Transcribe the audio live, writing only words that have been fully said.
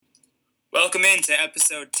Welcome into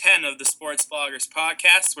episode 10 of the Sports Bloggers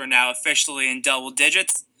Podcast. We're now officially in double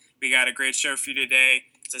digits. We got a great show for you today.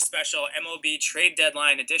 It's a special MLB trade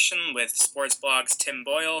deadline edition with Sports Blog's Tim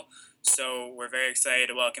Boyle. So we're very excited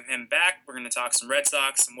to welcome him back. We're going to talk some Red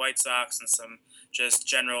Sox, some White Sox, and some just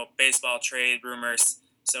general baseball trade rumors.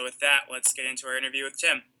 So with that, let's get into our interview with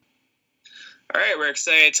Tim. All right, we're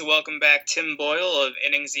excited to welcome back Tim Boyle of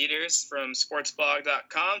Innings Eaters from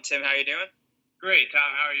sportsblog.com. Tim, how you doing? Great, Tom.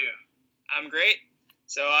 How are you? I'm great.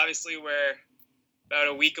 So obviously we're about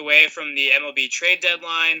a week away from the MLB trade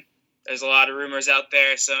deadline. There's a lot of rumors out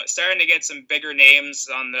there. So starting to get some bigger names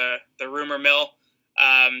on the rumor mill.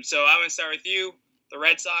 So I'm going to start with you. The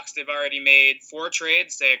Red Sox, they've already made 4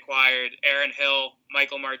 trades. They acquired Aaron Hill,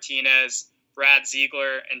 Michael Martinez, Brad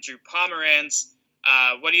Ziegler, and Drew Pomeranz.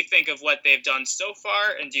 What do you think of what they've done so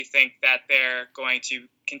far? And do you think that they're going to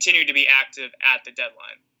continue to be active at the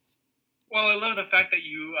deadline? Well, I love the fact that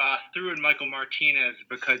you threw in Michael Martinez,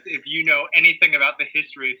 because if you know anything about the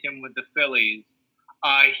history of him with the Phillies,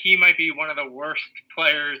 he might be one of the worst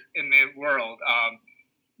players in the world.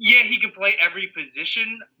 Yeah, he can play every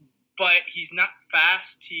position, but he's not fast.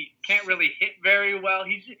 He can't really hit very well.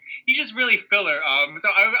 He's just really filler. So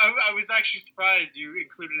I was actually surprised you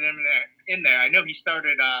included him in there. I know he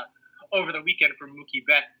started over the weekend for Mookie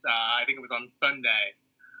Betts. I think it was on Sunday.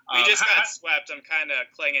 We just got swept. I'm kind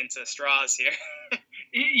of clinging to straws here.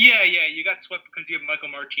 Yeah. You got swept because you have Michael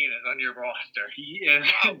Martinez on your roster. He is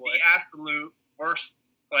the absolute worst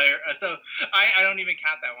player. So I don't even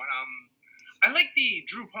count that one. I like the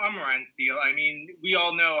Drew Pomeranz deal. I mean, we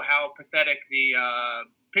all know how pathetic the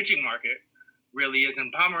pitching market really is,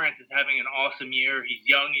 and Pomeranz is having an awesome year. He's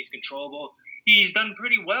young. He's controllable. He's done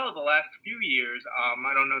pretty well the last few years.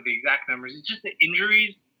 I don't know the exact numbers. It's just the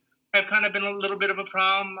injuries have kind of been a little bit of a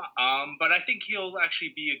problem, but I think he'll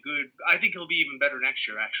actually be I think he'll be even better next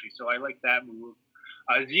year, actually, so I like that move.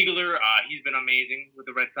 Ziegler, he's been amazing with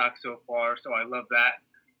the Red Sox so far, so I love that.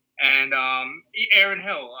 And Aaron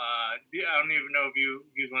Hill, I don't even know if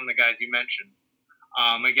he was one of the guys you mentioned.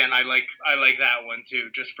 Again, I like that one too,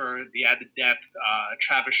 just for the added depth.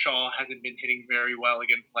 Travis Shaw hasn't been hitting very well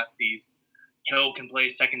against lefties. Hill can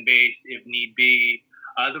play second base if need be.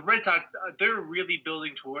 The Red Sox, they're really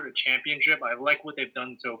building toward a championship. I like what they've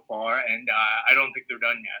done so far, and I don't think they're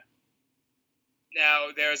done yet. Now,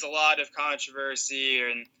 there's a lot of controversy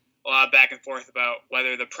and a lot of back and forth about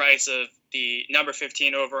whether the price of the number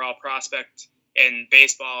 15 overall prospect in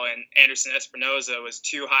baseball and Anderson Espinoza was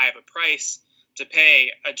too high of a price to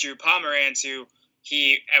pay a Drew Pomeranz, who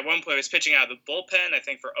he at one point was pitching out of the bullpen. I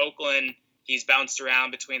think for Oakland, he's bounced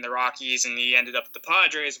around between the Rockies, and he ended up at the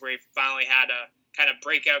Padres, where he finally had a kind of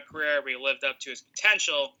breakout career where he lived up to his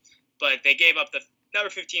potential, but they gave up the number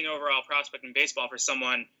 15 overall prospect in baseball for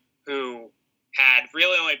someone who had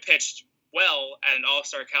really only pitched well at an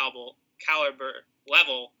all-star caliber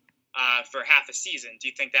level for half a season. Do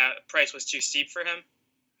you think that price was too steep for him?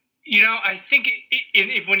 You know, I think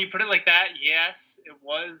if when you put it like that, yes, it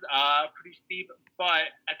was pretty steep,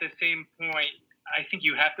 but at the same point, I think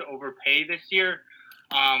you have to overpay this year.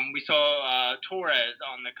 We saw Torres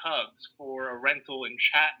on the Cubs for a rental in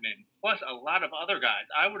Chapman, plus a lot of other guys.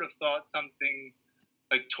 I would have thought something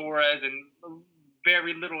like Torres and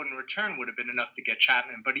very little in return would have been enough to get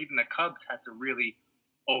Chapman, but even the Cubs had to really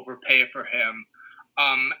overpay for him.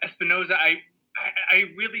 Espinoza,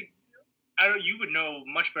 you would know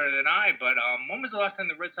much better than I, but when was the last time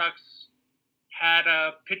the Red Sox had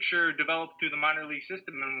a pitcher developed through the minor league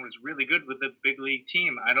system and was really good with the big league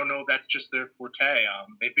team? I don't know if that's just their forte.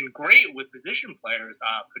 They've been great with position players.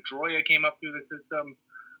 Pedroia came up through the system.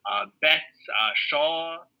 Betts,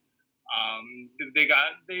 Shaw.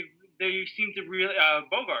 They seem to really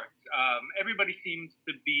Bogarts. Everybody seems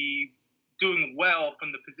to be doing well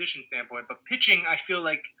from the position standpoint, but pitching, I feel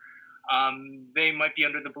like they might be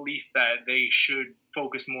under the belief that they should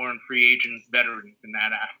focus more on free agents, veterans in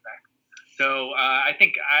that aspect. So I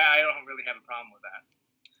think I don't really have a problem with that.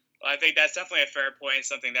 Well, I think that's definitely a fair point.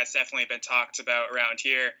 Something that's definitely been talked about around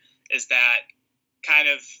here is that kind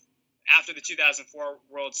of after the 2004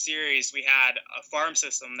 World Series, we had a farm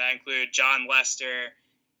system that included John Lester,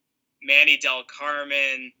 Manny Del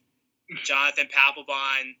Carmen, Jonathan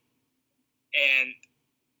Papelbon, and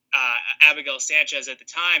Abigail Sanchez at the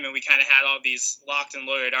time, and we kind of had all these locked and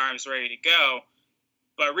loaded arms ready to go.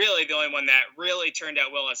 But really, the only one that really turned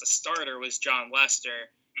out well as a starter was John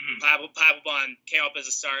Lester. Mm-hmm. Papelbon came up as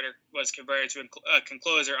a starter, was converted to a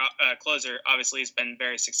closer. Closer obviously has been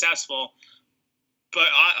very successful. But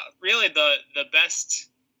really, the best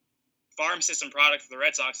farm system product for the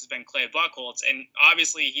Red Sox has been Clay Buchholz, and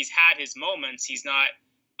obviously he's had his moments. He's not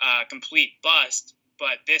a complete bust,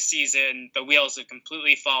 but this season the wheels have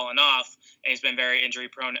completely fallen off, and he's been very injury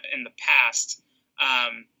prone in the past.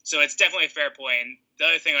 So it's definitely a fair point. The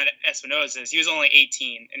other thing on Espinosa is he was only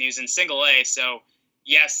 18 and he was in single A. So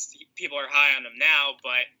yes, people are high on him now,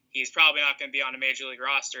 but he's probably not going to be on a major league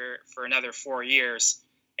roster for another 4 years.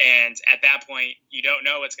 And at that point, you don't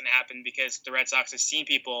know what's going to happen because the Red Sox have seen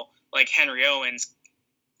people like Henry Owens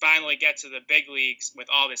finally get to the big leagues with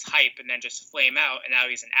all this hype and then just flame out, and now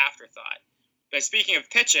he's an afterthought. But speaking of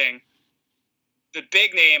pitching, the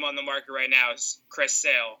big name on the market right now is Chris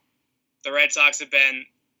Sale. The Red Sox have been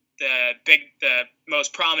the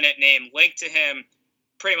most prominent name linked to him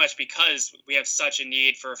pretty much because we have such a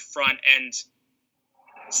need for a front-end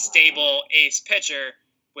stable ace pitcher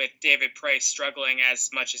with David Price struggling as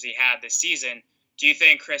much as he had this season. Do you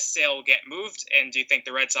think Chris Sale will get moved, and do you think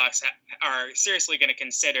the Red Sox are seriously going to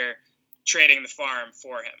consider trading the farm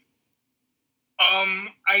for him?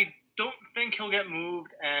 I don't think he'll get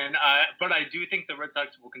moved, but I do think the Red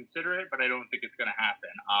Sox will consider it, but I don't think it's going to happen.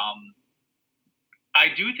 I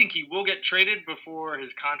do think he will get traded before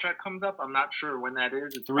his contract comes up. I'm not sure when that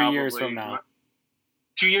is. It's 3 years from now.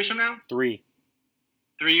 2 years from now? 3.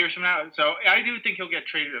 3 years from now. So I do think he'll get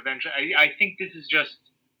traded eventually. I think this is just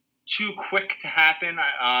too quick to happen,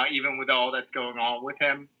 even with all that's going on with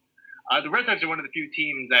him. The Red Sox are one of the few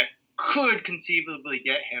teams that could conceivably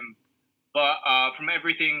get him. But from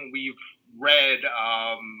everything we've read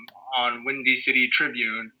on Windy City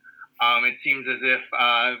Tribune, it seems as if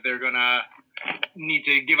they're going to need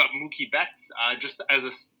to give up Mookie Betts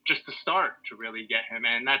just to start to really get him.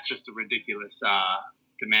 And that's just a ridiculous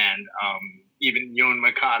demand. Even Yoan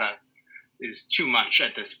Moncada is too much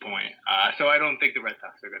at this point. So I don't think the Red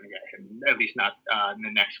Sox are going to get him, at least not in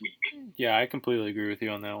the next week. Yeah, I completely agree with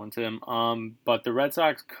you on that one, Tim. But the Red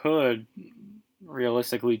Sox could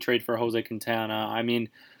realistically trade for Jose Quintana. I mean,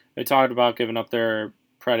 they talked about giving up their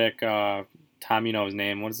Predic, Tom, you know his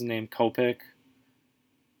name. What is his name? Kopech?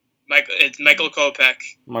 It's Michael Kopech.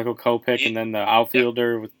 Michael Kopech, and then the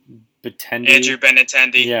outfielder with Benintendi. Andrew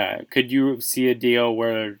Benintendi. Yeah. Could you see a deal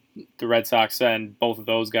where the Red Sox send both of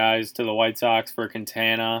those guys to the White Sox for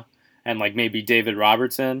Quintana and like maybe David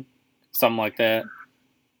Robertson? Something like that?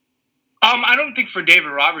 I don't think for David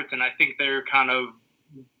Robertson. I think they're kind of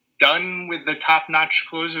done with the top-notch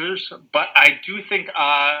closers, but I do think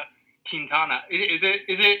Quintana. Is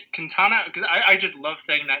it Quintana? Because I just love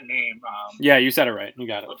saying that name. Yeah, you said it right. You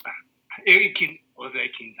got it.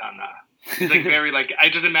 Jose Quintana. It's like very like I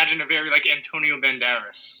just imagine a very like Antonio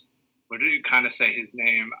Banderas would kind of say his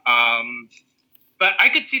name. But I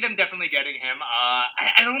could see them definitely getting him.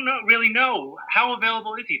 I don't really know how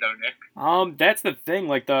available is he though, Nick. That's the thing.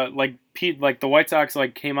 Like the White Sox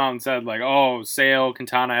like came out and said like, oh, Sale,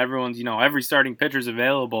 Quintana, everyone's every starting pitcher's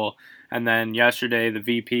available. And then yesterday the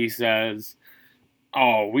VP says,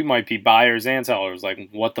 oh, we might be buyers and sellers. Like,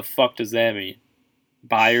 what the fuck does that mean?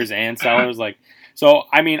 Buyers and sellers? Like, so,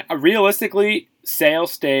 I mean, realistically, Sale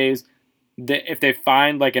stays. If they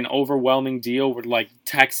find, like, an overwhelming deal with, like,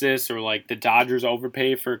 Texas or, like, the Dodgers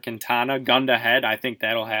overpay for Quintana, gun to head, I think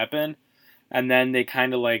that'll happen. And then they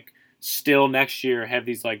kind of, like, still next year have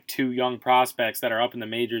these, like, 2 young prospects that are up in the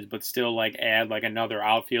majors but still, like, add, like, another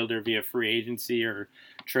outfielder via free agency or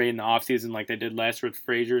trade in the offseason like they did last year with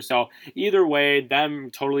Frazier. So either way, them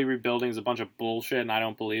totally rebuilding is a bunch of bullshit, and I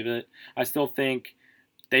don't believe it. I still think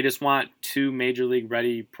they just want 2 major league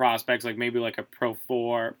ready prospects, like maybe like a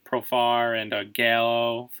Profar and a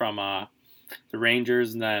Gallo from the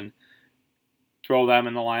Rangers, and then throw them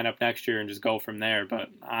in the lineup next year and just go from there. But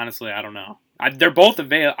honestly, I don't know. They're both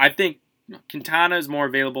available. I think Quintana is more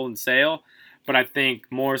available than Sale, but I think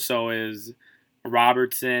more so is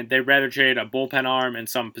Robertson. They'd rather trade a bullpen arm and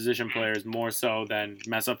some position players more so than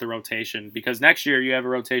mess up the rotation, because next year you have a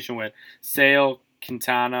rotation with Sale,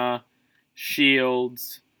 Quintana,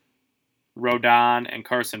 Shields, Rodon, and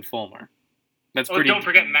Carson Fulmer. That's pretty. Don't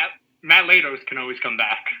forget Matt Latos can always come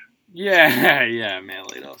back. Yeah, Matt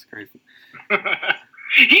Latos, crazy.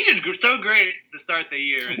 He did so great to start the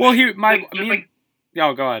year. Well,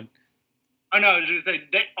 go ahead. I know. Just like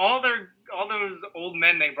all those old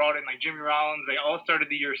men they brought in, like Jimmy Rollins, they all started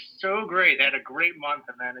the year so great. They had a great month,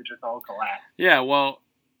 and then it just all collapsed. Yeah, well,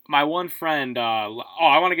 my one friend, I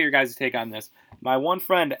want to get your guys' take on this. My one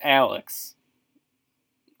friend, Alex,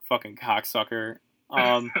 fucking cocksucker,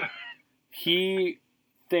 he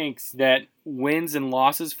thinks that wins and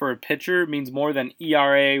losses for a pitcher means more than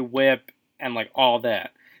ERA, WHIP, and like all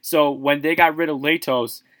that. So when they got rid of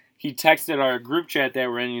Latos, he texted our group chat that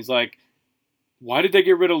we're in, and he's like, why did they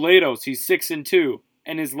get rid of Latos? He's 6-2.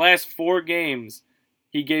 In his last 4 games,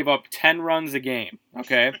 he gave up 10 runs a game.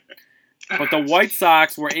 Okay? but the White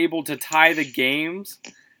Sox were able to tie the games,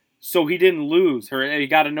 so he didn't lose. He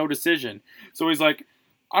got a no decision. So he's like,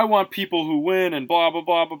 I want people who win and blah, blah,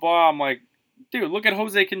 blah, blah, blah. I'm like, dude, look at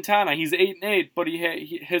Jose Quintana. He's 8-8, but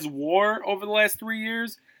his WAR over the last 3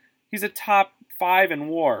 years, he's a top 5 in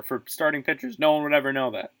WAR for starting pitchers. No one would ever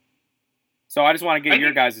know that. So I just want to get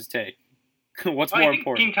your guys' take. What's more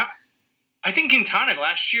important? I think Quintana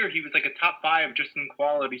last year, he was like a top 5 just in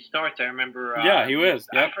quality starts. I remember. Yeah, he was.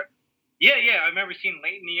 Yep. Yeah. I remember seeing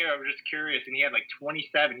late in the year. I was just curious, and he had like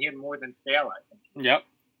 27. He had more than Sale, I think. Yep.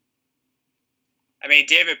 I mean,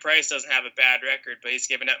 David Price doesn't have a bad record, but he's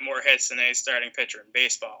given up more hits than any starting pitcher in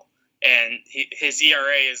baseball. And his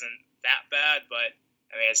ERA isn't that bad, but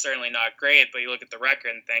I mean, it's certainly not great. But you look at the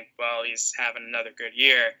record and think, well, he's having another good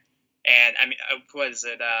year. And I mean, what is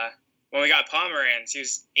it? When we got Pomeranz, he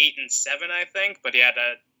was 8-7, I think, but he had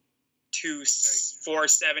a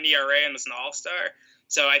 2.47 ERA and was an all-star.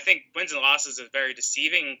 So I think wins and losses is very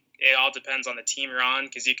deceiving. It all depends on the team you're on,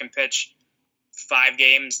 because you can pitch 5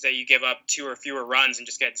 games that you give up 2 or fewer runs and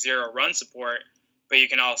just get 0 run support, but you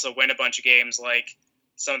can also win a bunch of games like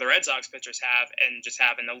some of the Red Sox pitchers have and just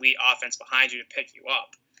have an elite offense behind you to pick you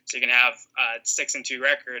up. So you can have a 6-2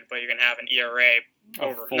 record, but you're going to have an ERA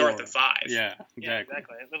over 4. North of 5. Yeah, exactly. Yeah,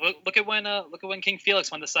 exactly. Look at when King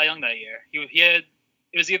Felix won the Cy Young that year. He had,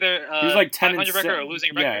 it was either he was like 10 500 record or losing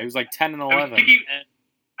record. Yeah, he was like 10-11.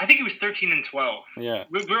 I think he was 13-12. Yeah,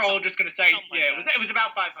 we're all just going to say it was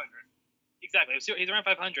about 500. Exactly. He's around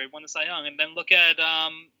 500, won the Cy Young. And then look at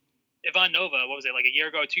Ivan Nova. What was it, like a year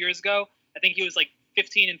ago, 2 years ago? I think he was like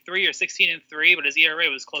 15-3 or 16-3, but his ERA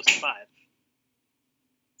was close to 5.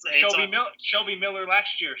 Shelby Miller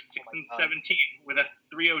last year, 6-17 with a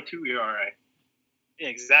 3.02 ERA. Yeah,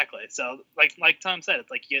 exactly. So, like Tom said, it's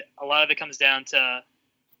like a lot of it comes down to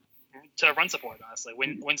run support, honestly.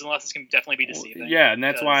 Wins and losses can definitely be deceiving. Yeah, and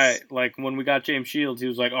that's why, like, when we got James Shields, he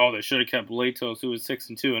was like, oh, they should have kept Latos, who was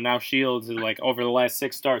 6-2, and now Shields is, like, over the last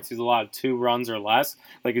 6 starts, he's allowed 2 runs or less.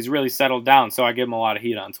 Like, he's really settled down, so I give him a lot of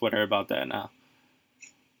heat on Twitter about that now.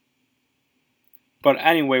 But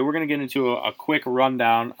anyway, we're going to get into a quick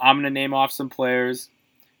rundown. I'm going to name off some players.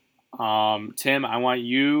 Tim, I want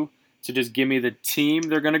you to just give me the team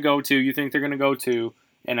they're going to go to, you think they're going to go to,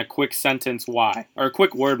 and a quick sentence why. Or a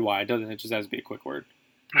quick word why. It just has to be a quick word.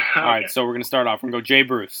 Okay. All right, so we're going to start off. We're going to go Jay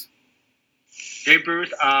Bruce. Jay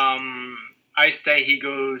Bruce, I say he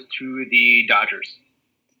goes to the Dodgers.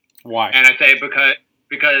 Why? And I say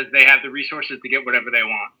because they have the resources to get whatever they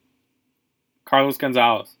want. Carlos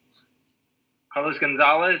Gonzalez. Carlos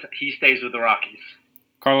Gonzalez, he stays with the Rockies.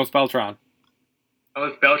 Carlos Beltran.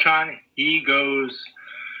 Carlos Beltran, he goes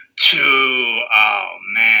to,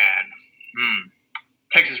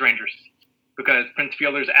 Texas Rangers. Because Prince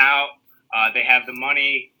Fielder's out, they have the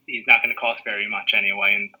money. He's not going to cost very much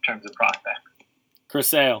anyway in terms of prospects. Chris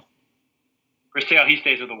Sale. Chris Sale, he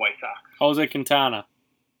stays with the White Sox. Jose Quintana.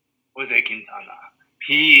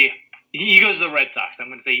 He goes to the Red Sox. I'm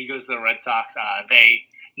going to say he goes to the Red Sox. They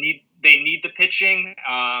need the pitching.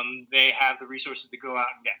 They have the resources to go out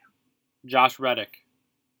and get him. Josh Reddick.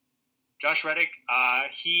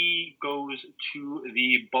 He goes to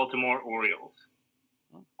the Baltimore Orioles.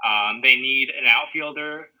 They need an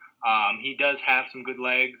outfielder. He does have some good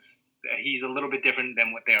legs. He's a little bit different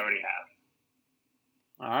than what they already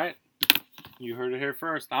have. All right. You heard it here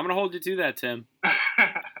first. I'm going to hold you to that, Tim.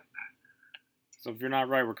 So if you're not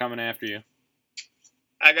right, we're coming after you.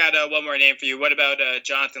 I got one more name for you. What about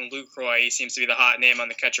Jonathan Lucroy? He seems to be the hot name on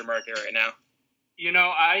the catcher market right now. You know,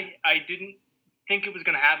 I didn't think it was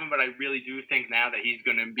going to happen, but I really do think now that he's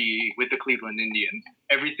going to be with the Cleveland Indians.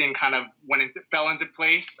 Everything kind of fell into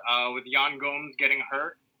place with Yan Gomes getting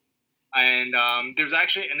hurt. And it's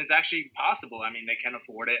actually possible. I mean, they can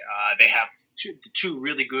afford it. They have two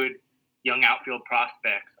really good young outfield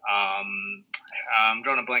prospects. I'm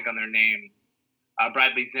drawing a blank on their name.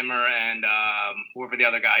 Bradley Zimmer and whoever the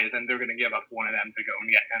other guy is, and they're going to give up one of them to go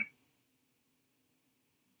and get him.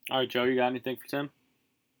 All right, Joe, you got anything for Tim?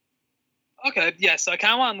 Okay, yeah, so I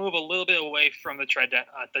kind of want to move a little bit away from the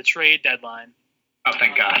trade deadline. Oh,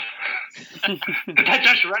 thank God. That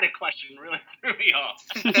Josh Reddick question really threw me off.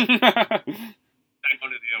 I go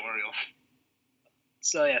to the Orioles.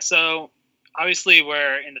 So obviously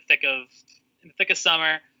we're in the thick of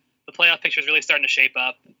summer. The playoff picture is really starting to shape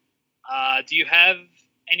up. Do you have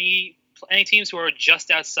any teams who are just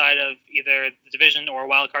outside of either the division or a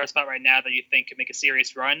wild card spot right now that you think could make a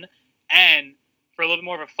serious run? And for a little bit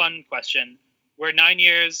more of a fun question, we're 9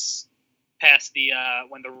 years past the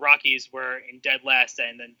when the Rockies were in dead last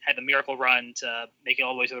and then had the miracle run to make it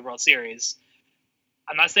all the way to the World Series.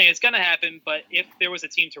 I'm not saying it's going to happen, but if there was a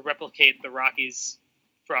team to replicate the Rockies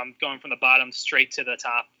from going from the bottom straight to the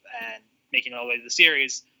top and making it all the way to the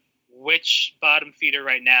series. Which bottom feeder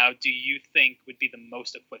right now do you think would be the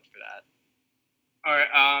most equipped for that? All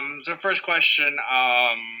right. So first question,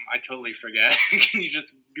 I totally forget. Can you just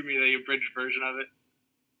give me the abridged version of it?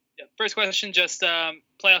 Yeah, first question, just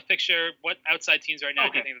playoff picture. What outside teams right now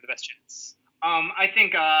do you think have the best chance? I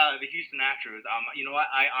think the Houston Astros. You know what?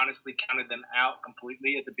 I honestly counted them out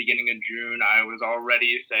completely at the beginning of June. I was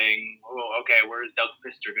already saying, "Oh, okay, where's Doug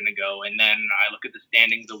Fister going to go?" And then I look at the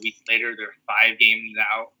standings a week later. They're 5 games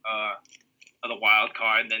out of the wild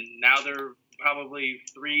card. Then now they're probably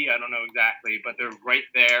 3. I don't know exactly, but they're right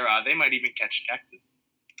there. They might even catch Texas.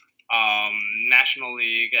 National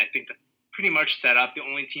League, I think that's pretty much set up. The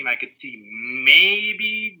only team I could see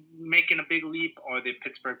maybe making a big leap are the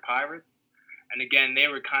Pittsburgh Pirates. And again, they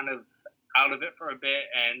were kind of out of it for a bit,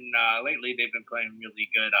 and lately they've been playing really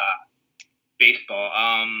good baseball.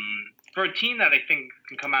 For a team that I think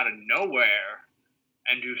can come out of nowhere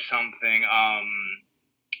and do something,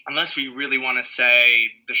 unless we really want to say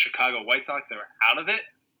the Chicago White Sox are out of it,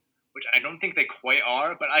 which I don't think they quite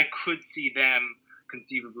are, but I could see them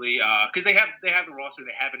conceivably, because they have the roster,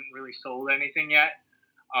 they haven't really sold anything yet.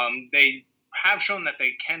 They have shown that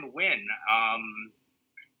they can win.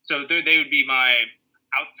 So they would be my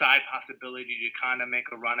outside possibility to kind of make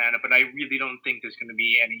a run at it, but I really don't think there's going to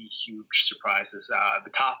be any huge surprises. The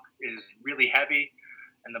top is really heavy,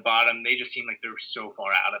 and the bottom, they just seem like they're so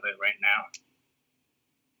far out of it right now.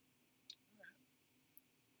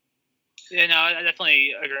 Yeah, no, I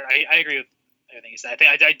definitely agree. I agree with everything you said.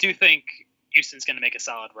 I do think Houston's going to make a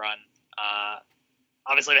solid run.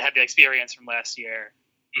 Obviously, they had the experience from last year.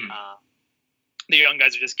 The young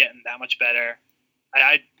guys are just getting that much better.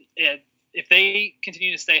 If they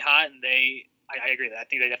continue to stay hot, and I agree that I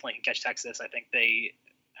think they definitely can catch Texas. I think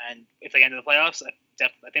and if they get into the playoffs, I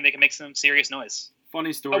think they can make some serious noise.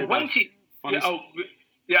 Funny story. I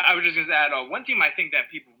was just going to add, one team I think that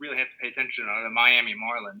people really have to pay attention to are the Miami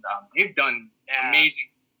Marlins. They've done amazing.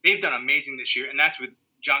 They've done amazing this year, and that's with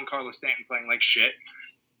Giancarlo Stanton playing like shit.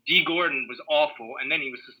 D. Gordon was awful, and then he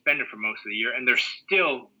was suspended for most of the year, and they're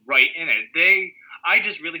still right in it. I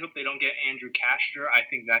just really hope they don't get Andrew Cashner. I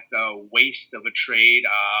think that's a waste of a trade.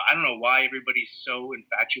 I don't know why everybody's so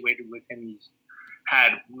infatuated with him. He's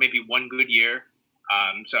had maybe one good year.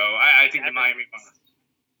 So I think the Miami Marlins.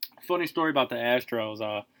 Funny story about the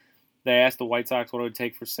Astros. They asked the White Sox what it would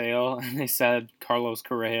take for sale, and they said Carlos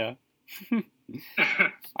Correa.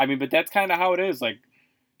 I mean, but that's kind of how it is. Like,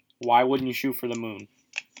 why wouldn't you shoot for the moon?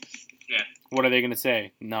 Yeah. What are they going to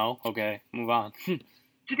say? No? Okay, move on.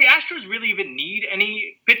 Do the Astros really even need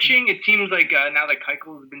any pitching? It seems like now that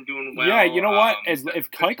Keuchel's been doing well. Yeah, you know what?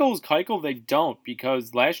 If Keuchel's Keuchel, they don't,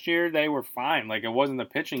 because last year they were fine. Like, it wasn't the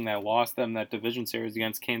pitching that lost them that division series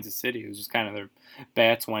against Kansas City. It was just kind of their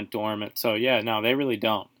bats went dormant. So, yeah, no, they really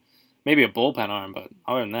don't. Maybe a bullpen arm, but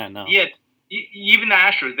other than that, no. Yeah, even the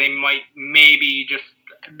Astros, they might maybe just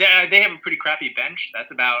 – they have a pretty crappy bench.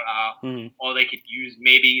 That's about all they could use.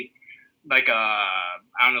 Maybe – like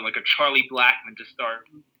a Charlie Blackmon to start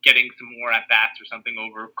getting some more at bats or something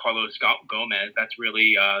over Carlos Gomez. That's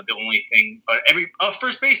really the only thing. But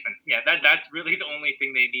first baseman, yeah, that's really the only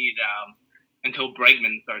thing they need until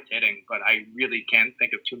Bregman starts hitting. But I really can't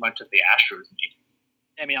think of too much of the Astros need.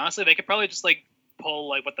 I mean, honestly, they could probably just pull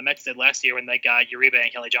what the Mets did last year when they got Uribe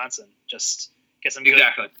and Kelly Johnson. Just get some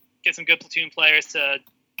good platoon players to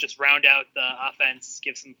just round out the offense.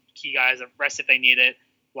 Give some key guys a rest if they need it,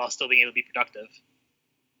 while still being able to be productive.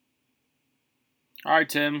 All right,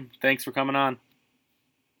 Tim. Thanks for coming on.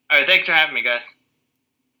 All right, thanks for having me, guys.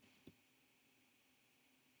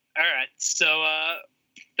 All right, so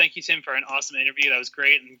thank you, Tim, for an awesome interview. That was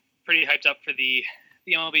great, and pretty hyped up for the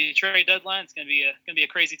MLB trade deadline. It's gonna be a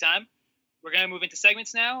crazy time. We're gonna move into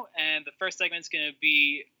segments now, and the first segment is gonna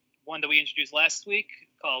be one that we introduced last week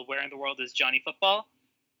called "Where in the World is Johnny Football?"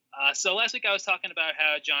 So last week I was talking about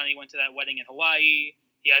how Johnny went to that wedding in Hawaii.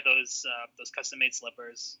 He had those custom-made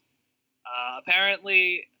slippers.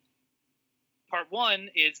 Apparently, part one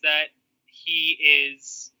is that he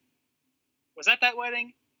was at that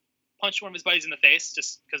wedding, punched one of his buddies in the face,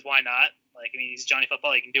 just because why not? He's Johnny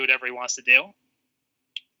Football. He can do whatever he wants to do.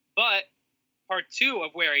 But part two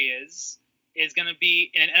of where he is going to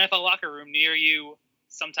be in an NFL locker room near you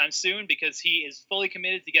sometime soon, because he is fully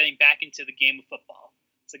committed to getting back into the game of football.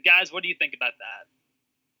 So, guys, what do you think about that?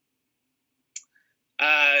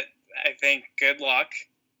 I think good luck.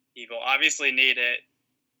 He will obviously need it.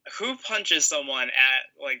 Who punches someone at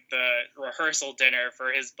the rehearsal dinner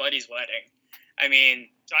for his buddy's wedding? I mean,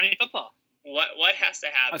 Johnny Football. What has to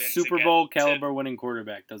happen? A Super Bowl caliber winning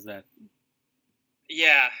quarterback does that.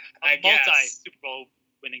 Yeah, I guess. Multi Super Bowl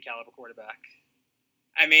winning caliber quarterback.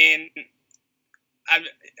 I mean,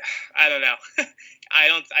 I don't know. I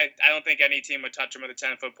don't think any team would touch him with a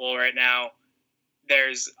 10-foot pole right now.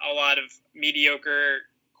 There's a lot of mediocre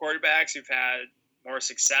quarterbacks who've had more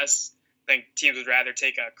success. I think teams would rather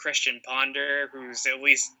take a Christian Ponder, who's at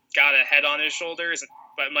least got a head on his shoulders,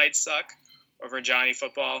 but might suck, over Johnny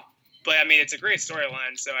Football. But I mean, it's a great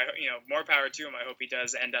storyline, so more power to him. I hope he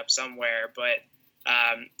does end up somewhere. But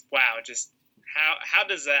wow, just how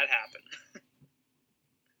does that happen?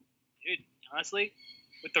 Dude, honestly,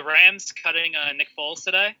 with the Rams cutting Nick Foles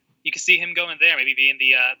today, you could see him going there, maybe being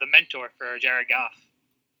the mentor for Jared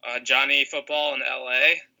Goff. Johnny Football in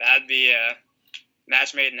LA, that'd be a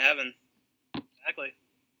match made in heaven. Exactly.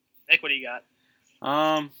 Nick, what do you got?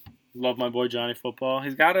 Love my boy Johnny Football.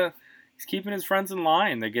 He's keeping his friends in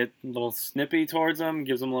line. They get a little snippy towards him,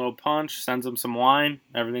 gives him a little punch, sends him some wine.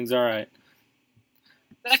 Everything's all right.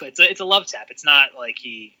 Exactly. It's a love tap. It's not like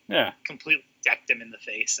he completely decked him in the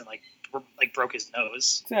face and like broke his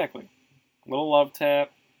nose. Exactly. Little love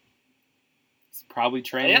tap. He's probably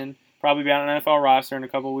training. Probably be on an NFL roster in a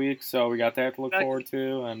couple weeks, so we got that to look forward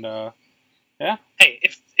to. And yeah. Hey,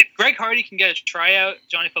 if Greg Hardy can get a tryout,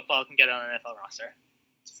 Johnny Football can get on an NFL roster.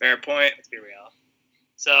 Fair point. Let's be real.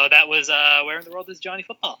 So that was Where in the World is Johnny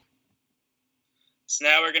Football? So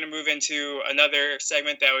now we're going to move into another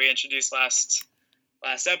segment that we introduced last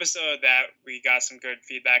episode that we got some good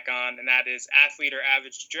feedback on, and that is Athlete or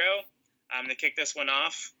Average Joe. I'm going to kick this one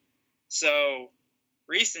off. So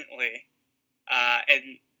recently,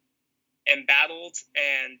 an embattled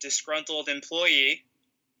and disgruntled employee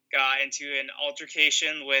got into an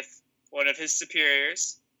altercation with one of his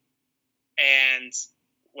superiors, and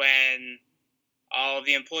when all of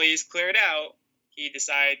the employees cleared out, he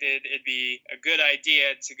decided it'd be a good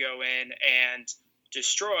idea to go in and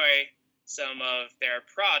destroy some of their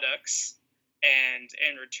products, and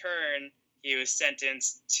in return, he was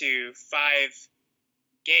sentenced to 5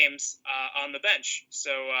 games on the bench.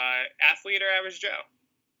 So, Athlete or Average Joe?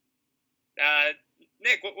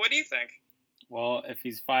 Nick, what do you think? Well, if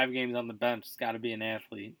he's 5 games on the bench, it's got to be an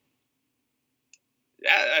athlete.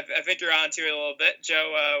 Yeah, I think you're on to it a little bit.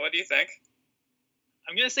 Joe, what do you think?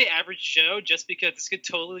 I'm going to say Average Joe just because this could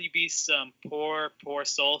totally be some poor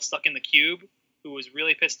soul stuck in the cube who was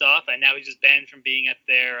really pissed off, and now he's just banned from being at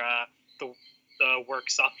their the work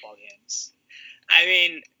softball games. I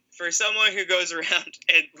mean, for someone who goes around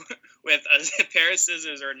and with a pair of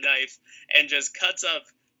scissors or a knife and just cuts up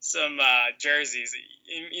some jerseys,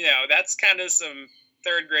 that's kind of some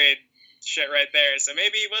third grade shit right there. So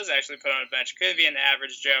maybe he was actually put on a bench. Could be an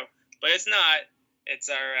Average Joe, but it's not. It's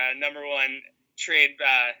our number one trade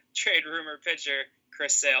rumor pitcher,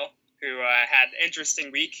 Chris Sale, who had an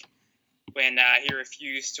interesting week when he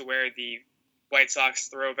refused to wear the White Sox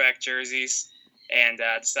throwback jerseys and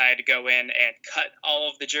decided to go in and cut all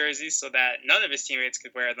of the jerseys so that none of his teammates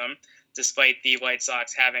could wear them, despite the White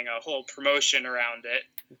Sox having a whole promotion around it.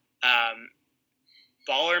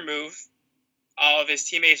 Baller move. All of his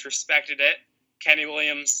teammates respected it. Kenny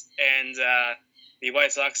Williams and the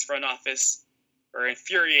White Sox front office were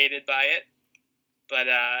infuriated by it. But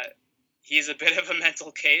he's a bit of a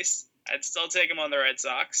mental case. I'd still take him on the Red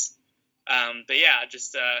Sox. But yeah,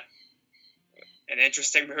 just an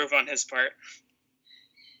interesting move on his part.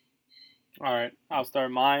 All right, I'll start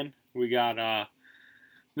mine. We got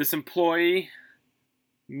this employee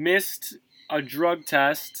missed a drug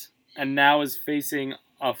test and now is facing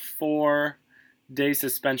a 4-day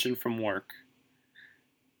suspension from work.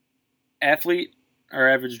 Athlete or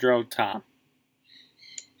Average Joe, Tom?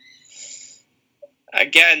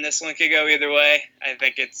 Again, this one could go either way. I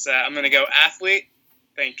think it's I'm going to go athlete.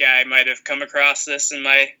 I think I might have come across this in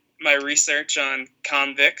my research on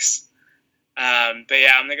convicts. But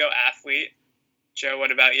yeah, I'm going to go athlete. Joe,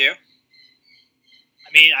 what about you?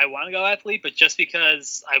 I mean, I want to go athlete, but just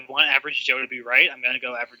because I want Average Joe to be right, I'm going to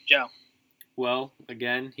go Average Joe. Well,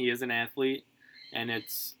 again, he is an athlete, and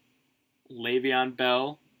it's Le'Veon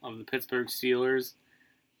Bell of the Pittsburgh Steelers.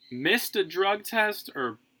 Missed a drug test,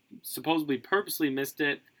 or supposedly purposely missed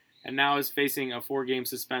it, and now is facing a 4-game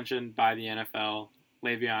suspension by the NFL.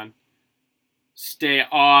 Le'Veon, stay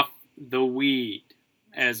off the weed,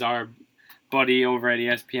 as our buddy over at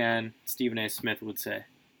ESPN, Stephen A. Smith, would say.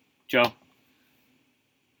 Joe?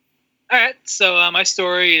 All right, so my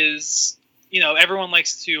story is, everyone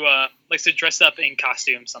likes to dress up in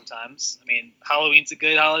costumes sometimes. I mean, Halloween's a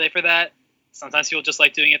good holiday for that. Sometimes people just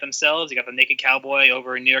like doing it themselves. You got the naked cowboy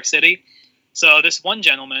over in New York City. So this one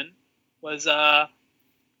gentleman was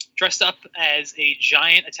dressed up as a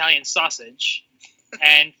giant Italian sausage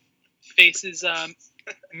and faces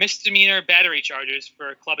misdemeanor battery charges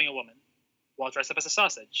for clubbing a woman. while dressed up as a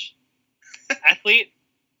sausage? Athlete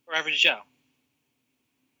or average Joe?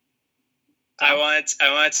 I want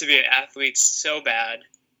to be an athlete so bad.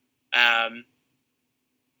 I'm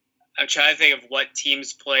trying to think of what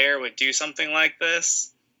team's player would do something like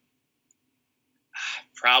this.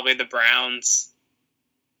 Probably the Browns.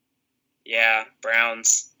 Yeah,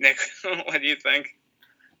 Browns. Nick, what do you think?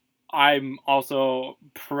 I'm also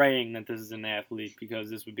praying that this is an athlete because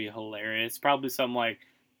this would be hilarious. Probably some like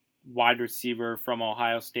wide receiver from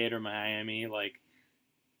Ohio State or Miami. Like,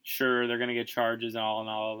 sure, they're gonna get charges and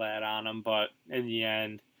all of that on them, but in the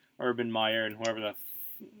end, Urban Meyer and whoever the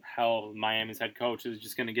hell Miami's head coach is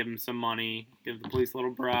just gonna give him some money, give the police a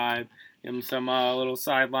little bribe, give him some little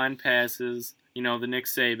sideline passes. You know, the Nick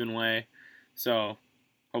Saban way. So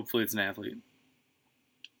hopefully it's an athlete.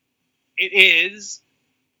 It is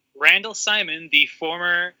Randall Simon, the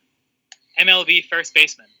former MLB first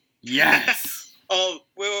baseman. Yes. Oh,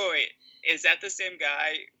 wait. Is that the same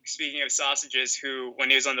guy, speaking of sausages, who, when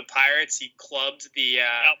he was on the Pirates, he clubbed the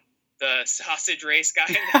sausage race guy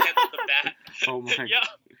in the head with the bat? Oh, my Yeah.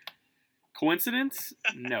 Coincidence?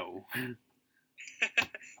 No.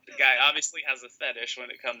 The guy obviously has a fetish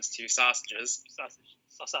when it comes to sausages.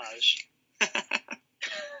 Sausage.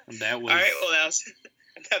 That was... All right, well, that was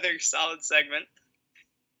another solid segment.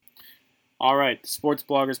 All right, the Sports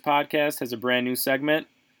Bloggers Podcast has a brand new segment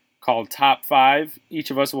called Top 5. Each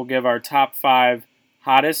of us will give our top 5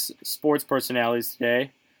 hottest sports personalities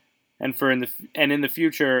today. And in the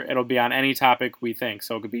future, it'll be on any topic we think.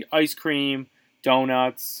 So it could be ice cream,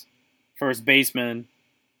 donuts, first baseman,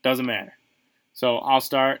 doesn't matter. So I'll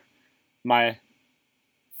start. My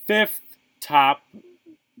 5th top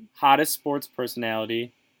hottest sports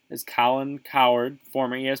personality is Colin Cowherd,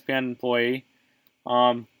 former ESPN employee.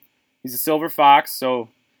 He's a silver fox, so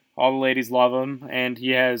all the ladies love him, and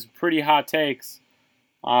he has pretty hot takes.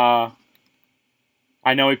 I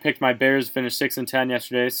know he picked my Bears to finish 6-10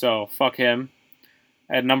 yesterday, so fuck him.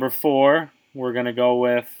 At number 4, we're gonna go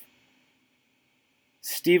with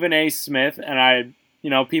Stephen A. Smith, and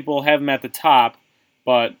people have him at the top,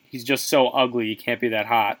 but he's just so ugly he can't be that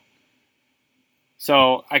hot.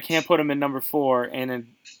 So I can't put him in number 4, and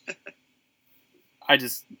I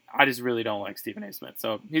just really don't like Stephen A. Smith.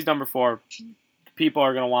 So he's number 4. People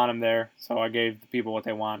are going to want him there, so I gave the people what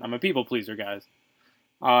they want. I'm a people pleaser, guys.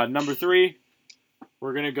 Number 3,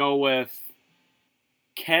 we're going to go with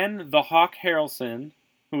Ken the Hawk Harrelson,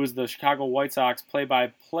 who is the Chicago White Sox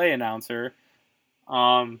play-by-play announcer.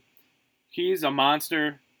 He's a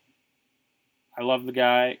monster. I love the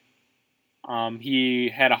guy. He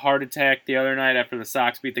had a heart attack the other night after the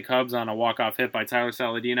Sox beat the Cubs on a walk-off hit by Tyler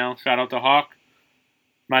Saladino. Shout out to Hawk.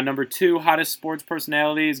 My number 2 hottest sports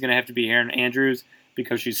personality is going to have to be Erin Andrews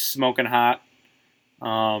because she's smoking hot.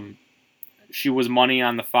 She was money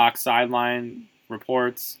on the Fox sideline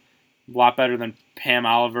reports. A lot better than Pam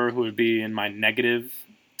Oliver, who would be in my negative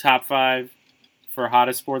top 5 for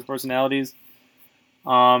hottest sports personalities.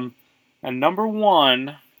 And number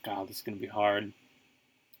 1, God, this is going to be hard.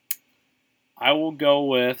 I will go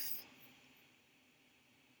with...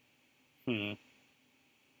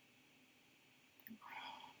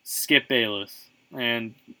 Skip Bayless.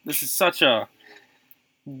 And this is such a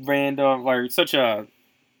random, such a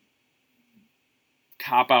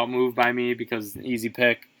cop-out move by me because it's an easy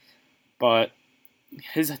pick. But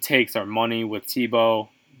his takes are money with Tebow.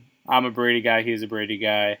 I'm a Brady guy. He's a Brady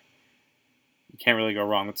guy. You can't really go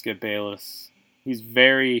wrong with Skip Bayless. His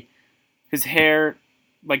hair,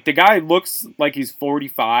 the guy looks like he's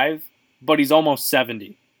 45, but he's almost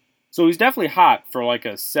 70. So he's definitely hot for a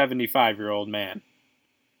 75-year-old man.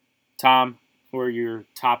 Tom, who are your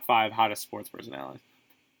top 5 hottest sports personalities?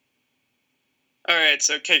 All right,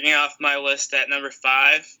 so kicking off my list at number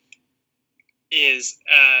 5 is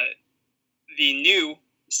the new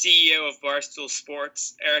CEO of Barstool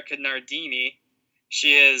Sports, Erica Nardini.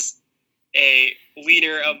 She is a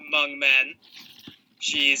leader among men.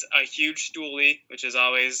 She's a huge stoolie, which is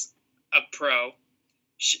always a pro.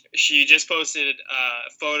 She just posted a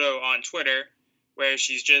photo on Twitter where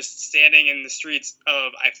she's just standing in the streets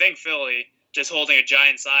of, I think, Philly, just holding a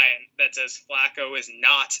giant sign that says Flacco is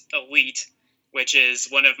not elite, which is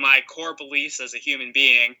one of my core beliefs as a human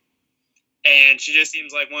being. And she just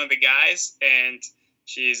seems like one of the guys, and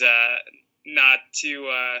she's not too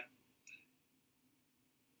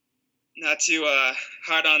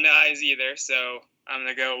hard on the eyes either, so I'm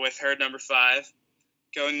going to go with her number 5.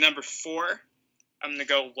 Going number 4, I'm going to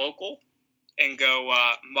go local and go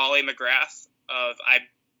Molly McGrath. I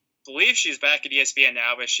believe she's back at ESPN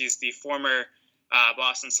now, but she's the former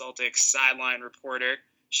Boston Celtics sideline reporter.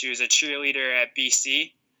 She was a cheerleader at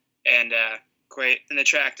BC and quite an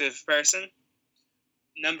attractive person.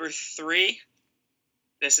 Number 3,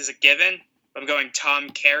 this is a given. I'm going Tom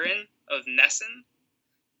Caron of Nesson.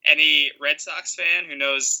 Any Red Sox fan who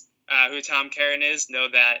knows who Tom Caron is know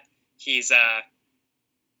that he's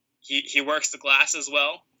he works the glass as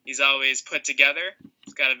well. He's always put together.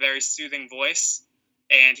 He's got a very soothing voice,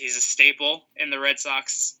 and he's a staple in the Red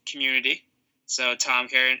Sox community. So Tom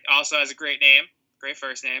Caron also has a great name, great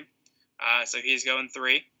first name. So he's going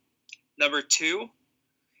 3. Number 2,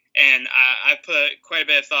 and I put quite a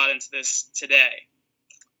bit of thought into this today,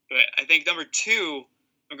 but I think number 2,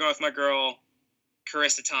 I'm going with my girl,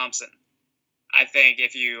 Carissa Thompson. I think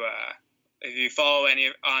if you follow any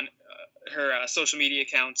on her social media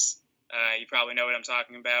accounts, you probably know what I'm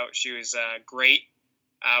talking about. She was great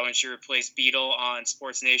when she replaced Beetle on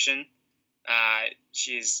Sports Nation.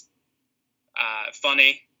 She's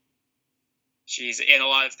funny. She's in a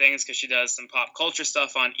lot of things because she does some pop culture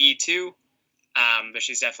stuff on E2, but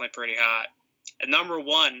she's definitely pretty hot. And number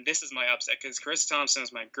 1, this is my upset because Carissa Thompson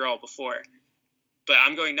was my girl before, but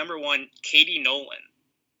I'm going number 1, Katie Nolan.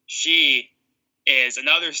 She is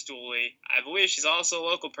another stoolie. I believe she's also a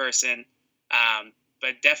local person,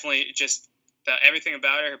 but definitely just everything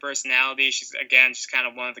about her personality. She's kind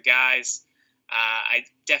of one of the guys. I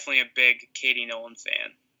definitely a big Katie Nolan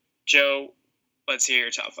fan. Joe, let's hear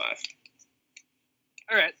your top 5.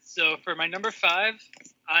 All right, so for my number 5,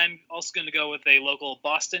 I'm also going to go with a local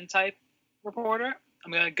Boston type reporter.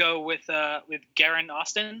 I'm going to go with Garen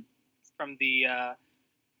Austin from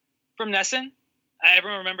Nesson.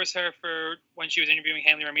 Everyone remembers her for when she was interviewing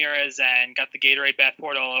Hanley Ramirez and got the Gatorade bath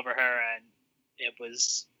poured all over her, and it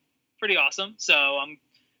was pretty awesome. So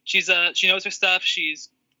she knows her stuff. She's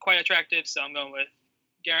quite attractive, so I'm going with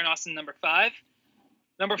Garen Austin, number 5.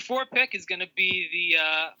 Number 4 pick is going to be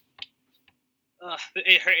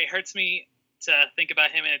it hurts me to think about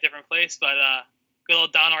him in a different place, but good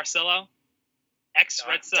old Don Orsillo,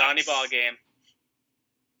 ex-Red Sox. Donnie Ball game.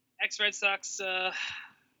 Ex-Red Sox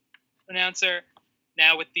announcer.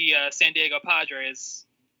 Now with the San Diego Padres,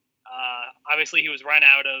 obviously he was run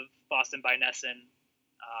out of Boston by Nesson.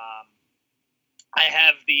 I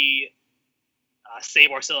have the Save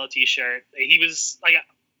Orsillo t-shirt. He was like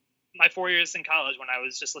my 4 years in college when I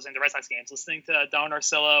was just listening to Red Sox games, listening to Don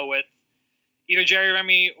Orsillo with either Jerry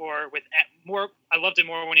Remy or with more. I loved it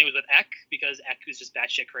more when he was with Eck because Eck was just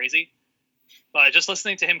batshit crazy. But just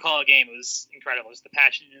listening to him call a game was incredible. Just the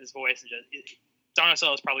passion in his voice, and Don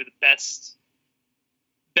Orsillo is probably the best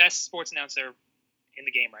sports announcer in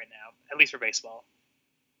the game right now, at least for baseball.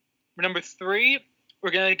 For number 3,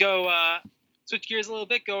 we're gonna go switch gears a little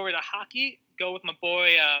bit, go over to hockey. Go with my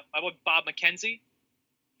boy Bob McKenzie.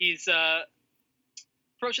 He's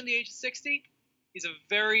approaching the age of 60. He's a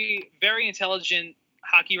very, very intelligent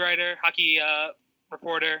hockey writer, hockey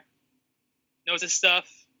reporter. Knows his stuff.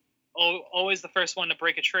 Always the first one to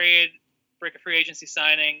break a trade, break a free agency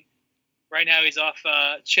signing. Right now he's off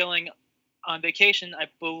chilling on vacation. I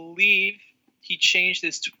believe he changed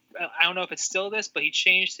his. I don't know if it's still this, but he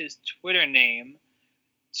changed his Twitter name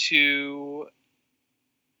to.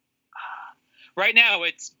 Right now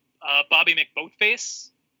it's Bobby McBoatface,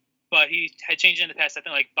 but he had changed it in the past. I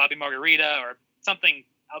think like Bobby Margarita or something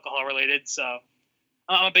alcohol related. So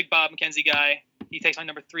I'm a big Bob McKenzie guy. He takes my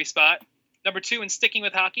number 3 spot. Number 2, and sticking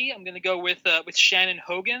with hockey, I'm going to go with Shannon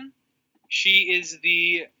Hogan. She is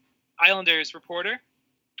the Islanders reporter.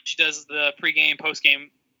 She does the pregame, postgame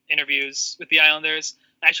interviews with the Islanders.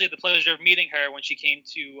 I actually had the pleasure of meeting her when she came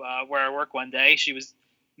to where I work one day.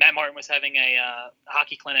 Matt Martin was having a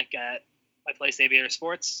hockey clinic at my place, Aviator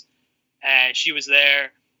Sports, and she was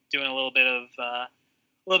there doing a little bit of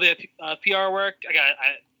PR work.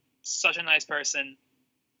 Such a nice person.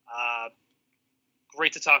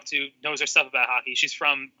 Great to talk to. Knows her stuff about hockey. She's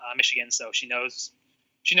from Michigan, so she knows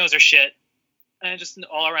her shit. And just an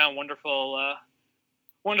all-around wonderful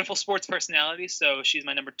sports personality. So she's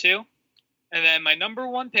my number 2. And then my number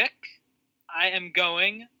 1 pick, I am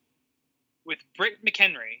going with Britt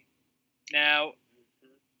McHenry. Now,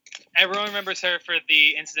 everyone remembers her for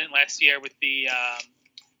the incident last year with the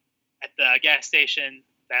at the gas station.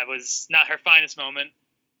 That was not her finest moment,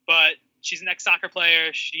 but she's an ex-soccer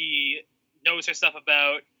player. She knows her stuff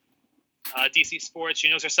about DC sports. She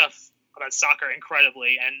knows her stuff about soccer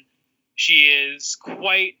incredibly, and she is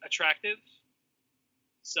quite attractive.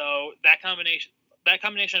 So that combination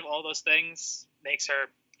of all those things makes her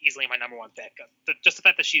easily my number 1 pick. Just the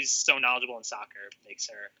fact that she's so knowledgeable in soccer makes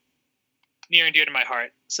her near and dear to my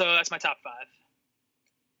heart. So that's my top 5.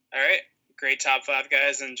 All right. Great top 5,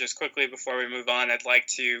 guys. And just quickly before we move on, I'd like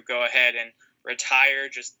to go ahead and retire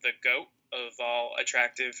just the GOAT of all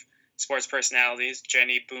attractive sports personalities,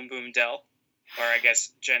 Jenny Boom Boom Dell. or I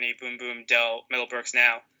guess Jenny Boom Boom Dell Middlebrooks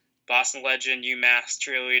now, Boston legend, UMass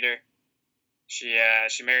cheerleader.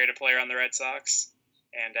 She married a player on the Red Sox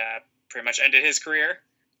and pretty much ended his career.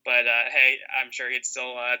 But hey, I'm sure he'd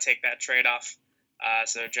still take that trade-off.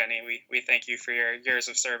 So Jenny, we thank you for your years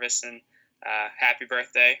of service and happy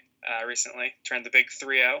birthday recently. Turned the big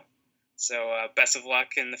 3-0. So best of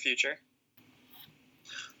luck in the future.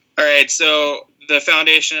 All right, so the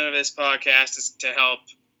foundation of this podcast is to help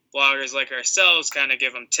bloggers like ourselves kind of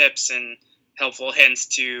give them tips and helpful hints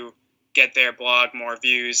to get their blog more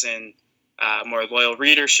views and more loyal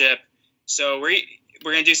readership. So we're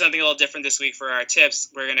going to do something a little different this week for our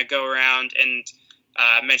tips. We're going to go around and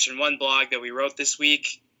mention one blog that we wrote this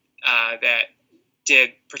week that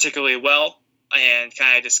did particularly well and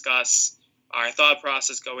kind of discuss our thought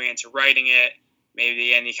process going into writing it,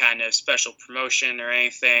 maybe any kind of special promotion or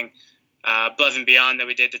anything above and beyond that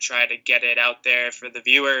we did to try to get it out there for the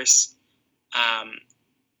viewers,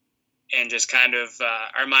 and just kind of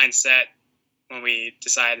our mindset when we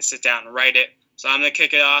decided to sit down and write it. So I'm going to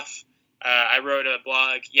kick it off. I wrote a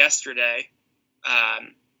blog yesterday.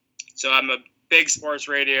 So I'm a big sports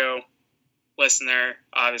radio listener,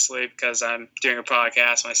 obviously, because I'm doing a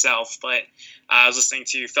podcast myself. But I was listening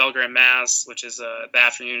to Felger and Maz, which is the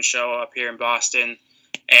afternoon show up here in Boston.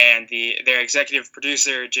 And their executive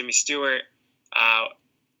producer, Jimmy Stewart,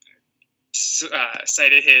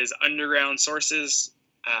 cited his underground sources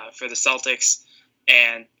for the Celtics.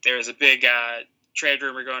 And there was a big trade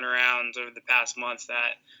rumor going around over the past month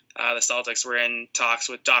that the Celtics were in talks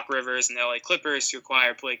with Doc Rivers and the LA Clippers to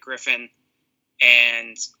acquire Blake Griffin.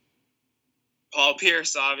 And Paul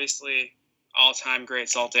Pierce, obviously, all-time great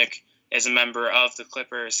Celtic, is a member of the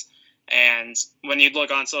Clippers. And when you'd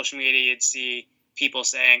look on social media, you'd see people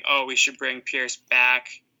saying, oh, we should bring Pierce back.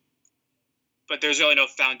 But there's really no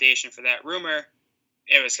foundation for that rumor.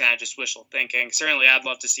 It was kind of just wishful thinking. Certainly, I'd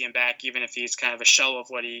love to see him back, even if he's kind of a shell of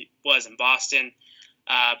what he was in Boston.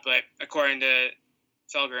 But according to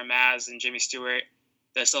Felger and Maz and Jimmy Stewart,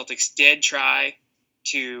 the Celtics did try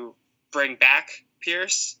to bring back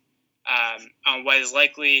Pierce on what is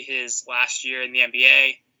likely his last year in the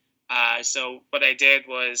NBA. So what I did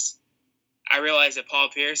was I realized that Paul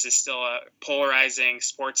Pierce is still a polarizing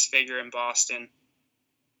sports figure in Boston.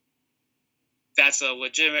 That's a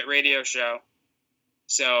legitimate radio show.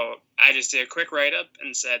 So I just did a quick write-up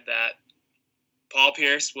and said that Paul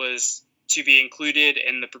Pierce was to be included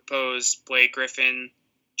in the proposed Blake Griffin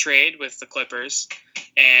trade with the Clippers.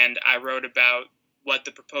 And I wrote about what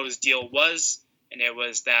the proposed deal was, and it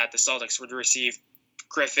was that the Celtics would receive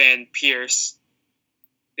Griffin, Pierce.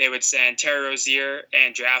 They would send Terry Rozier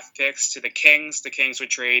and draft picks to the Kings. The Kings would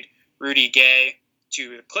trade Rudy Gay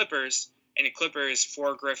to the Clippers, and the Clippers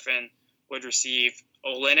for Griffin would receive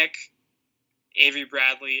Olynyk, Avery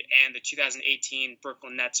Bradley, and the 2018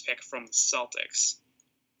 Brooklyn Nets pick from the Celtics.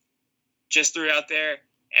 Just threw it out there,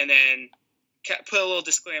 and then put a little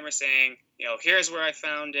disclaimer saying, here's where I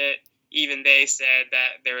found it. Even they said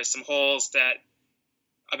that there was some holes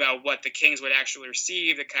about what the Kings would actually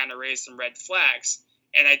receive that kind of raised some red flags.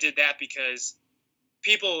 And I did that because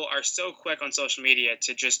people are so quick on social media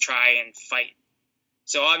to just try and fight.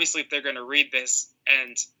 So obviously if they're going to read this,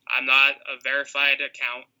 and I'm not a verified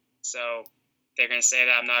account, so they're going to say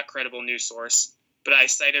that I'm not a credible news source, but I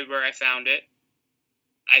cited where I found it.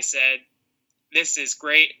 I said, this is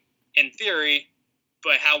great in theory,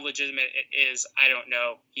 but how legitimate it is, I don't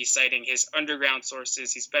know. He's citing his underground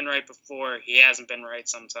sources. He's been right before. He hasn't been right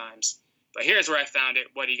sometimes. But here's where I found it.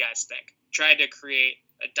 What do you guys think? Tried to create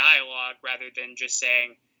a dialogue rather than just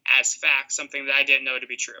saying as fact something that I didn't know to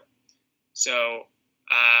be true. So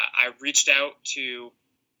I reached out to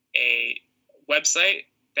a website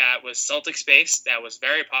that was Celtics-based, that was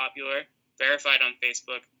very popular, verified on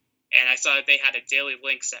Facebook, and I saw that they had a daily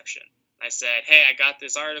link section. I said, hey, I got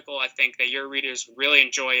this article. I think that your readers really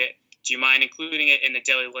enjoy it. Do you mind including it in the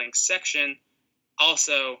daily links section?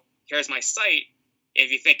 Also, here's my site.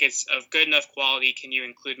 If you think it's of good enough quality, can you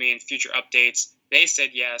include me in future updates? They said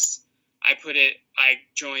yes. I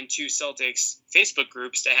joined two Celtics Facebook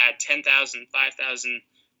groups that had 10,000, 5,000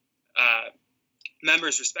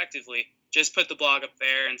 members respectively. Just put the blog up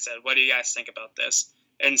there and said, what do you guys think about this?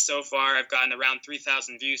 And so far, I've gotten around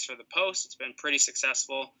 3,000 views for the post. It's been pretty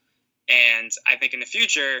successful. And I think in the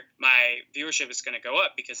future, my viewership is going to go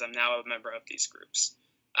up because I'm now a member of these groups.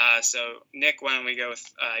 So, Nick, why don't we go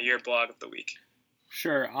with your blog of the week?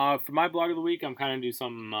 Sure. For my blog of the week, I'm kind of do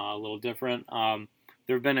something a little different.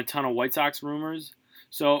 There have been a ton of White Sox rumors.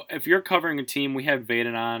 So if you're covering a team, we had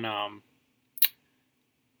Vaden on a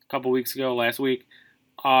couple weeks ago, last week.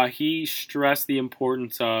 He stressed the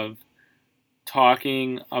importance of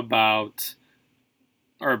talking about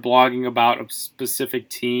are blogging about a specific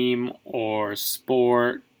team or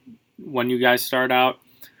sport when you guys start out.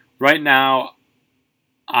 Right now,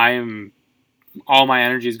 all my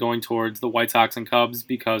energy is going towards the White Sox and Cubs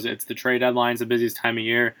because it's the trade deadline. It's the busiest time of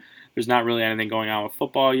year. There's not really anything going on with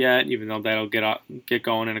football yet, even though that'll get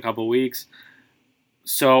going in a couple of weeks.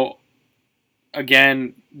 So,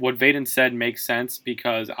 again, what Vaden said makes sense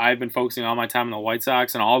because I've been focusing all my time on the White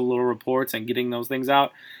Sox and all the little reports and getting those things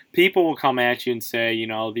out. People will come at you and say,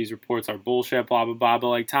 these reports are bullshit, blah, blah, blah. But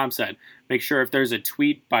like Tom said, make sure if there's a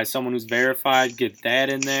tweet by someone who's verified, get that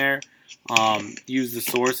in there. Use the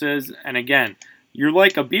sources. And again, you're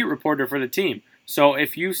like a beat reporter for the team. So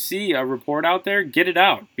if you see a report out there, get it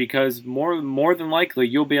out because more than likely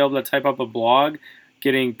you'll be able to type up a blog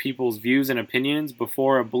getting people's views and opinions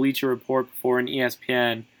before a Bleacher Report, before an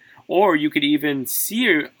ESPN. Or you could even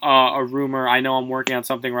see a rumor. I know I'm working on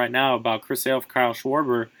something right now about Chris Sale for Kyle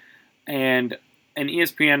Schwarber, and an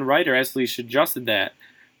ESPN writer actually suggested that.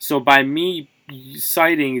 So by me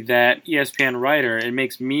citing that ESPN writer, it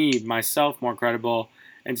makes me, myself, more credible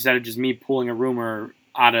instead of just me pulling a rumor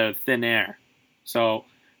out of thin air. So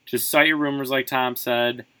just cite your rumors like Tom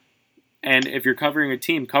said. And if you're covering a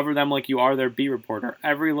team, cover them like you are their beat reporter.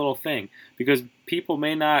 Every little thing. Because people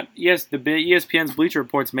may not, ESPN's Bleacher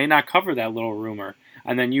Reports may not cover that little rumor.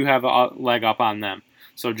 And then you have a leg up on them.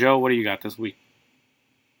 So, Joe, what do you got this week?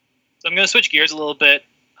 So I'm going to switch gears a little bit.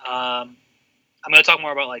 I'm going to talk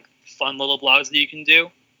more about like fun little blogs that you can do.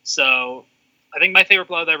 So I think my favorite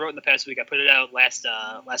blog that I wrote in the past week, I put it out last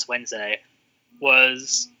Wednesday,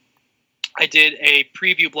 was I did a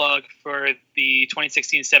preview blog for the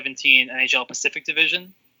 2016-17 NHL Pacific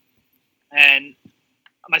Division. And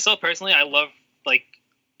myself personally, I love like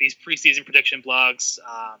these preseason prediction blogs,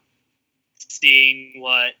 seeing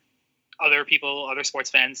what other sports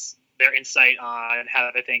fans, their insight on how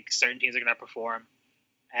they think certain teams are going to perform.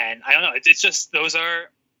 And I don't know, it's just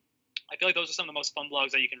I feel like those are some of the most fun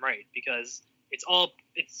blogs that you can write because it's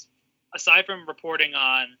aside from reporting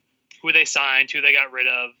on who they signed, who they got rid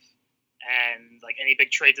of, and like any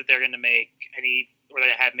big trades that they're going to make, or they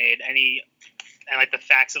have made, and like the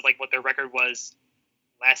facts of like what their record was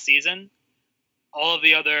last season, all of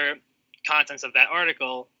the other contents of that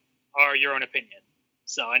article are your own opinion.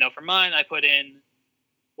 So I know for mine, I put in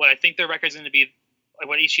what I think their record's going to be, like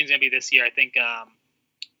what each team's going to be this year. I think I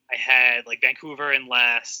had like Vancouver in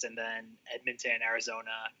last, and then Edmonton,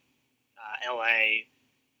 Arizona, LA,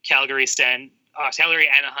 Calgary,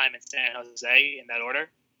 Anaheim, and San Jose in that order.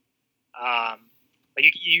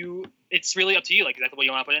 It's really up to you, like exactly what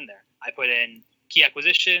you want to put in there. I put in key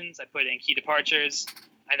acquisitions, I put in key departures,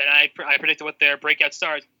 and then I predicted what their breakout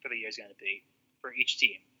stars for the year is going to be for each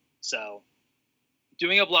team. So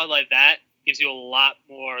doing a blog like that gives you a lot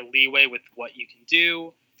more leeway with what you can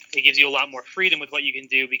do. It gives you a lot more freedom with what you can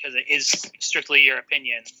do because it is strictly your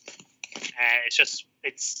opinion. And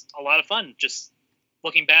it's a lot of fun just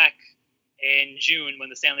looking back in June when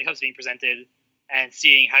the Stanley Cup's being presented and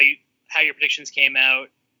seeing how your predictions came out.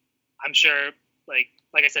 I'm sure, like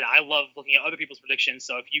I said, I love looking at other people's predictions.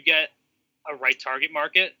 So if you get a right target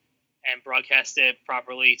market and broadcast it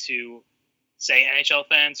properly to, say, NHL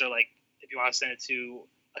fans, or like if you want to send it to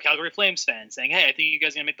a Calgary Flames fan saying, hey, I think you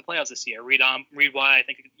guys are going to make the playoffs this year. Read why I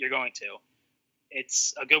think you're going to.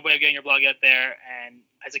 It's a good way of getting your blog out there. And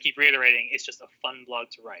as I keep reiterating, it's just a fun blog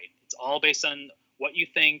to write. It's all based on what you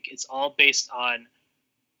think. It's all based on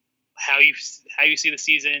how you see the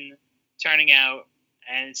season turning out.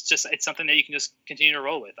 And it's something that you can just continue to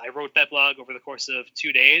roll with. I wrote that blog over the course of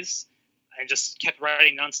 2 days and just kept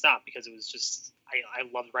writing nonstop because it was just, I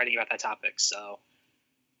loved writing about that topic. So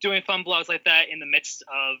doing fun blogs like that in the midst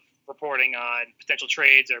of reporting on potential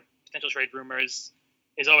trades or potential trade rumors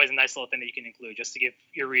is always a nice little thing that you can include just to give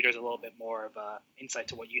your readers a little bit more of insight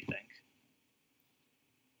to what you think.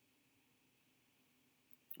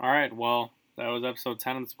 All right, well, that was episode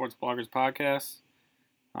 10 of the Sports Bloggers Podcast.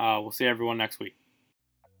 We'll see everyone next week.